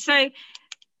all. Yeah, so,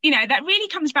 you know, that really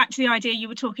comes back to the idea you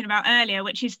were talking about earlier,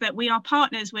 which is that we are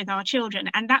partners with our children.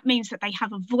 And that means that they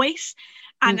have a voice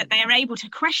and that they are able to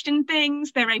question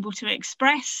things. They're able to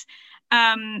express,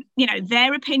 you know,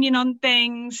 their opinion on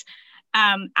things.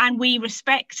 And we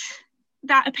respect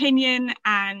that opinion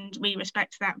and we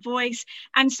respect that voice.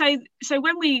 And so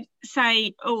when we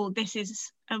say, oh, this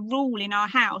is a rule in our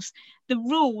house, the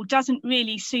rule doesn't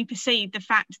really supersede the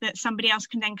fact that somebody else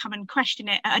can then come and question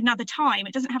it at another time.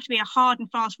 It doesn't have to be a hard and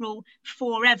fast rule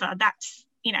forever. That's,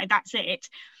 you know, that's it.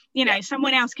 You know,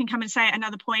 someone else can come and say at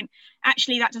another point,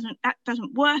 actually, that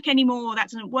doesn't work anymore. That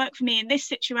doesn't work for me in this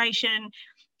situation.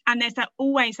 And there's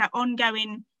always that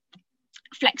ongoing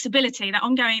flexibility, that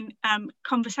ongoing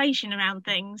conversation around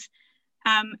things.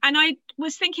 And I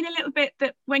was thinking a little bit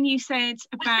that when you said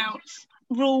about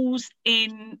rules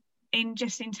in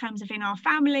terms of in our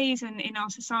families and in our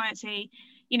society,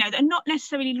 you know, they're not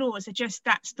necessarily laws, they're just,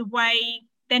 that's the way,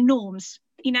 they're norms,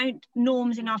 you know,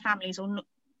 norms in our families, or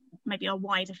maybe our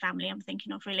wider family I'm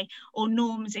thinking of really, or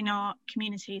norms in our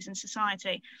communities and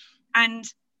society. And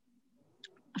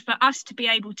for us to be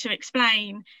able to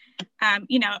explain,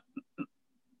 you know,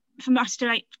 for us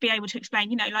to be able to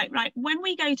explain, you know, like, right, when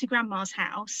we go to grandma's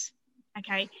house,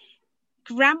 okay,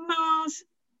 grandma's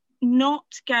not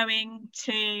going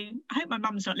to, I hope my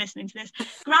mum's not listening to this,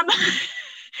 grandma,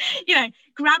 you know,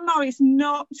 grandma is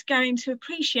not going to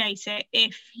appreciate it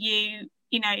if you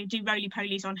know, do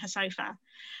roly-polies on her sofa.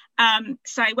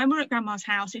 So when we're at grandma's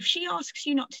house, if she asks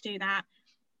you not to do that,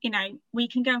 you know, we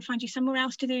can go and find you somewhere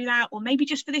else to do that, or maybe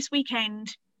just for this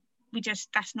weekend,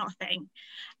 that's not a thing.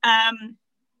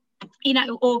 You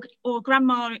know, or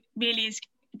grandma really is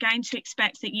going to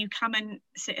expect that you come and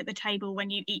sit at the table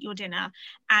when you eat your dinner,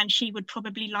 and she would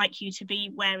probably like you to be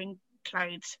wearing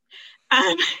clothes.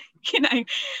 You know,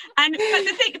 and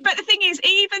but the thing is,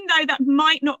 even though that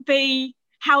might not be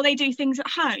how they do things at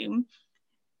home,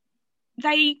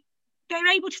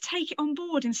 they're able to take it on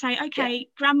board and say, okay,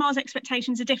 grandma's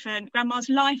expectations are different, grandma's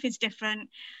life is different.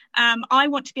 I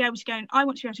want to be able to go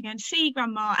and see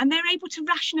grandma, and they're able to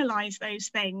rationalize those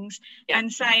things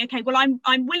and say, okay, well,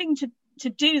 I'm willing to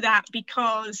do that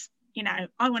because, you know,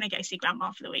 I want to go see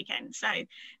grandma for the weekend, so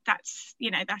that's,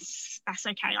 you know, that's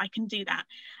okay, I can do that.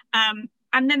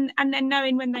 And then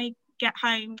knowing when they get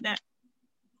home that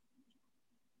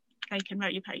they can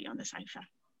roly-poly on the sofa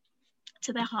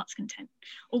to their heart's content,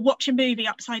 or watch a movie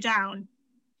upside down,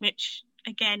 which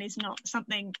again is not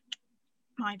something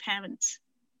my parents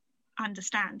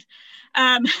understand.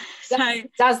 So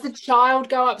does the child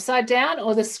go upside down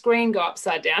or the screen go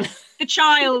upside down? The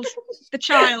child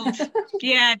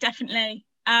yeah, definitely.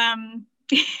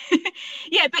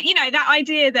 Yeah, but you know, that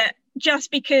idea that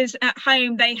just because at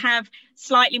home they have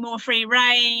slightly more free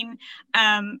reign,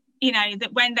 you know,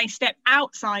 that when they step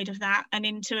outside of that and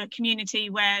into a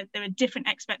community where there are different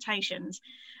expectations,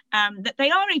 that they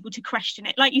are able to question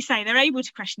it. Like you say, they're able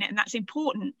to question it, and that's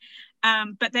important.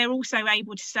 But they're also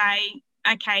able to say,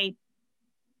 okay,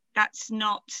 that's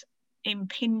not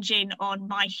impinging on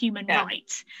my human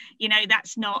rights. You know,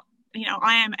 that's not, you know,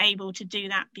 I am able to do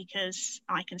that because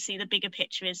I can see the bigger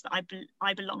picture is that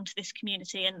I belong to this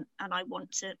community and I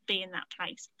want to be in that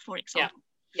place, for example.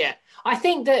 Yeah, I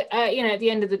think that, you know, at the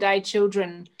end of the day,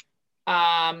 children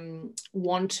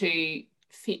want to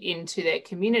fit into their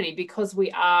community because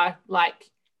we are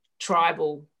like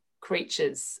tribal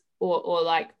creatures or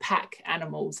like pack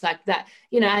animals like that,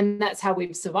 you know, and that's how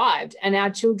we've survived. And our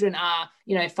children are,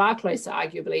 you know, far closer,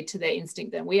 arguably, to their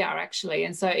instinct than we are actually.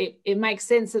 And so it makes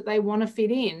sense that they want to fit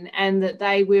in and that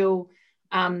they will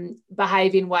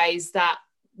behave in ways that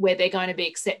where they're going to be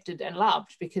accepted and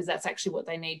loved, because that's actually what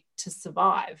they need to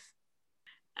survive.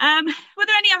 Were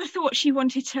there any other thoughts you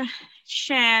wanted to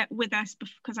share with us?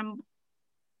 Because I'm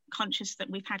conscious that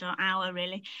we've had our hour,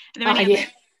 really.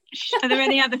 Are there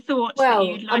any other thoughts that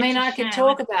you'd like to share? I can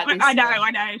talk about this. I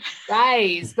know.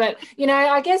 Days, but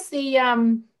I guess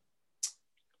the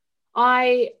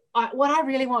what I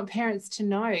really want parents to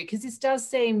know, because this does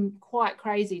seem quite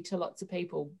crazy to lots of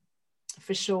people,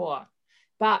 for sure,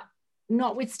 but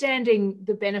notwithstanding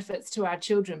the benefits to our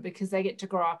children, because they get to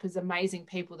grow up as amazing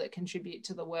people that contribute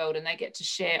to the world, and they get to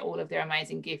share all of their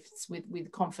amazing gifts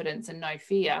with confidence and no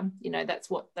fear. That's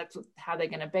how they're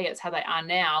going to be. It's how they are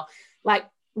now. Like,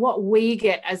 what we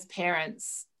get as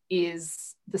parents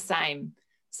is the same.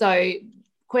 So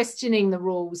questioning the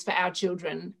rules for our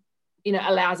children,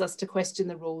 allows us to question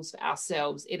the rules for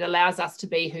ourselves. It allows us to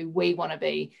be who we want to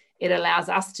be. It allows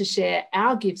us to share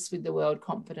our gifts with the world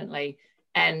confidently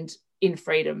and in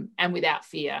freedom and without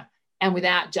fear and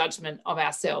without judgment of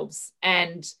ourselves.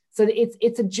 And so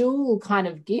it's a dual kind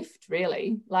of gift,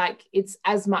 really. Like, it's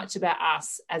as much about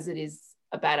us as it is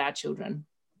about our children.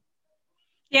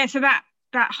 Yeah, so that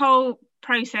whole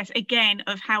process, again,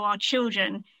 of how our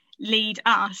children lead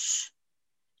us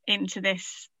into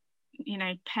this,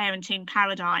 parenting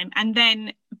paradigm, and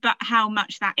then but how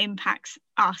much that impacts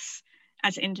us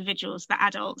as individuals, the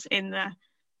adults in the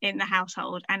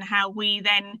household, and how we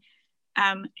then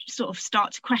sort of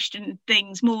start to question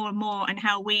things more and more, and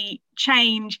how we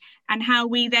change, and how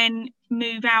we then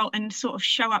move out and sort of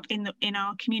show up in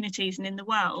our communities and in the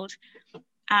world,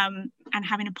 and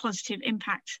having a positive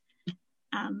impact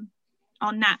on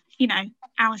that,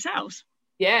 ourselves.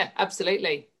 Yeah,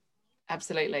 absolutely.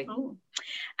 Cool.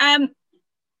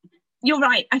 You're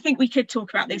right. I think we could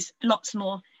talk about this lots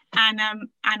more, and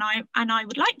I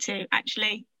would like to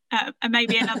actually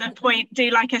maybe another point do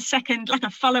like a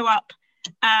follow-up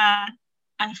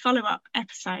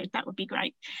episode. That would be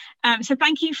great. So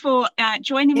thank you for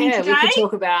joining me today.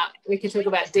 we could talk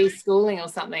about deschooling or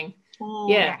something. Oh,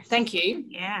 yeah, yes. Thank you.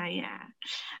 Yeah.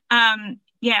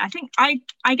 I think I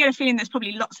get a feeling there's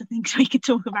probably lots of things we could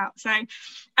talk about. So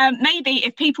maybe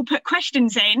if people put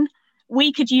questions in,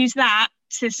 we could use that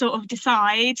to sort of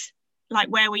decide like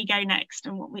where we go next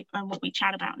and what we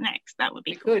chat about next. That would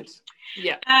be cool. Good.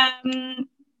 Yeah. And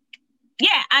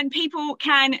people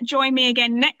can join me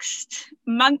again next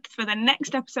month for the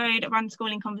next episode of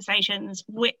Unschooling Conversations,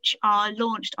 which are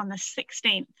launched on the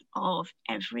 16th of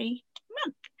every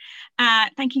month.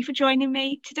 Thank you for joining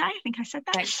me today. I think I said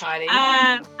that. Thanks, Heidi.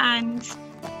 And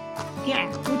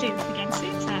we'll do this again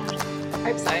soon, Sarah.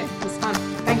 Hope so. It was fun.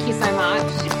 Thank you so much.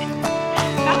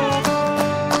 Bye.